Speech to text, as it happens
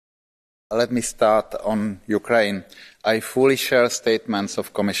Let me start on Ukraine. I fully share statements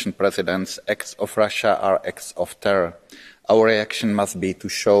of Commission Presidents. Acts of Russia are acts of terror. Our reaction must be to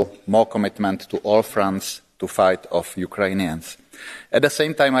show more commitment to all fronts to fight off Ukrainians. At the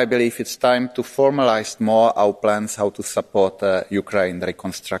same time, I believe it's time to formalise more our plans how to support Ukraine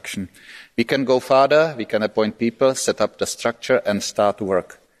reconstruction. We can go further, we can appoint people, set up the structure and start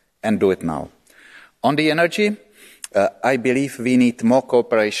work, and do it now. On the energy, I believe we need more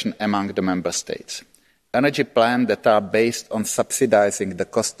cooperation among the member states. Energy plans that are based on subsidising the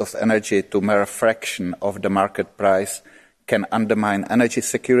cost of energy to a mere fraction of the market price can undermine energy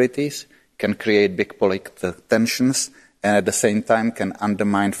securities, can create big political tensions, and at the same time can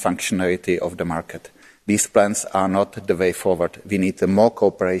undermine functionality of the market. These plans are not the way forward. We need more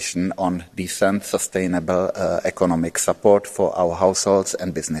cooperation on decent, sustainable economic support for our households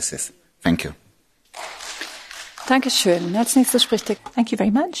and businesses. Thank you. Dankeschön. Als nächstes spricht Thank you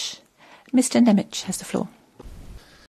very much. Mr. Nemec has the floor.